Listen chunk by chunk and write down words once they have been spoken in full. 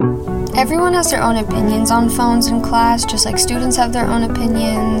Everyone has their own opinions on phones in class, just like students have their own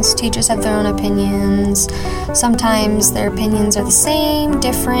opinions, teachers have their own opinions. Sometimes their opinions are the same,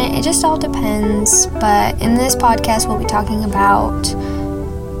 different, it just all depends. But in this podcast, we'll be talking about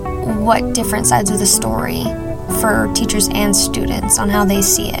what different sides of the story for teachers and students on how they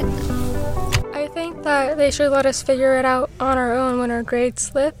see it. I think that they should let us figure it out on our own when our grades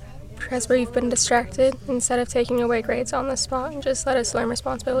slip, because we've been distracted, instead of taking away grades on the spot, and just let us learn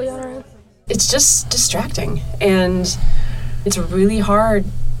responsibility on our own. It's just distracting, and it's really hard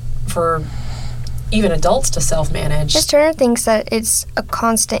for even adults to self-manage. Ms. Turner thinks that it's a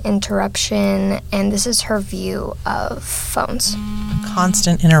constant interruption, and this is her view of phones.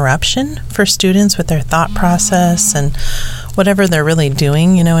 Constant interruption for students with their thought process and whatever they're really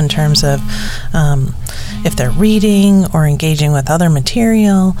doing, in terms of if they're reading or engaging with other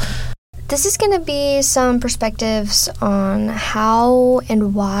material. This is going to be some perspectives on how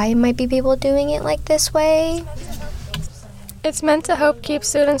and why might be people doing it like this way. It's meant to help keep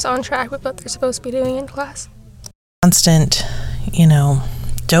students on track with what they're supposed to be doing in class. Constant,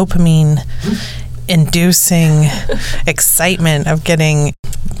 dopamine inducing excitement of getting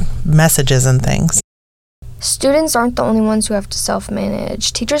messages and things. Students aren't the only ones who have to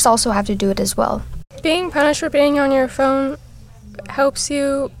self-manage. Teachers also have to do it as well. Being punished for being on your phone helps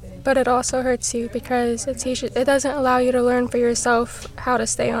you, but it also hurts you because it doesn't allow you to learn for yourself how to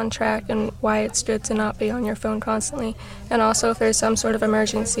stay on track and why it's good to not be on your phone constantly. And also, if there's some sort of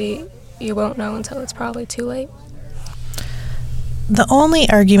emergency, you won't know until it's probably too late. The only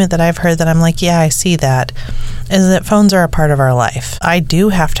argument that I've heard that I'm like, yeah, I see that, is that phones are a part of our life. I do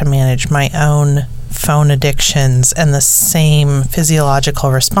have to manage my own phone addictions and the same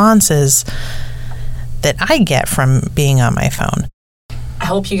physiological responses that I get from being on my phone.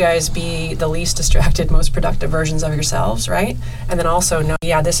 Help you guys be the least distracted, most productive versions of yourselves, right? And then also know,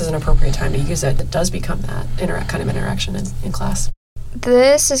 this is an appropriate time to use it. It does become that kind of interaction in class.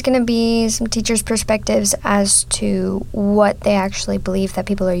 This is going to be some teachers' perspectives as to what they actually believe that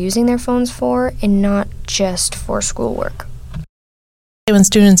people are using their phones for and not just for schoolwork. When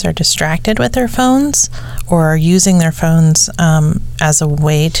students are distracted with their phones or are using their phones as a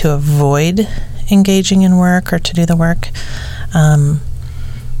way to avoid engaging in work or to do the work,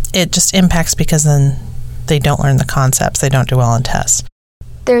 it just impacts because then they don't learn the concepts, they don't do well on tests.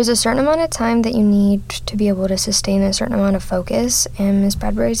 There's a certain amount of time that you need to be able to sustain a certain amount of focus, and Ms.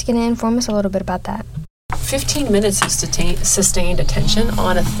 Bradbury is going to inform us a little bit about that. 15 minutes of sustained attention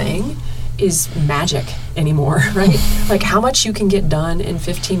on a thing is magic anymore, right? Like how much you can get done in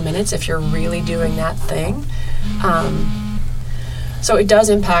 15 minutes if you're really doing that thing. So it does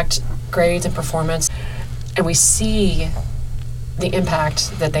impact grades and performance, and we see the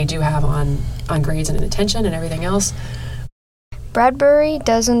impact that they do have on grades and attention and everything else. Bradbury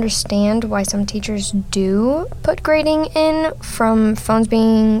does understand why some teachers do put grading in from phones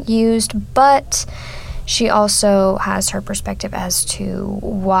being used, but she also has her perspective as to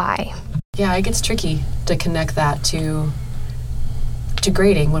why. Yeah, it gets tricky to connect that to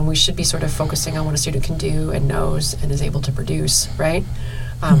grading when we should be sort of focusing on what a student can do and knows and is able to produce, right?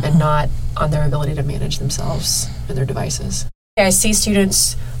 And not on their ability to manage themselves and their devices. I see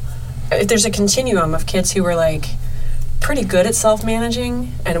students, if there's a continuum of kids who are like pretty good at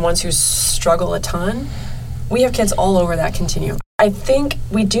self-managing and ones who struggle a ton, we have kids all over that continuum. I think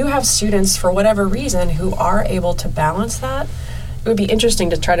we do have students, for whatever reason, who are able to balance that. It would be interesting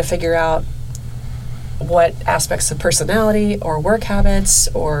to try to figure out what aspects of personality or work habits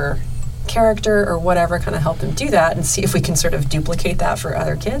or character or whatever kind of help them do that and see if we can sort of duplicate that for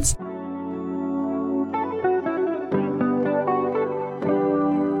other kids.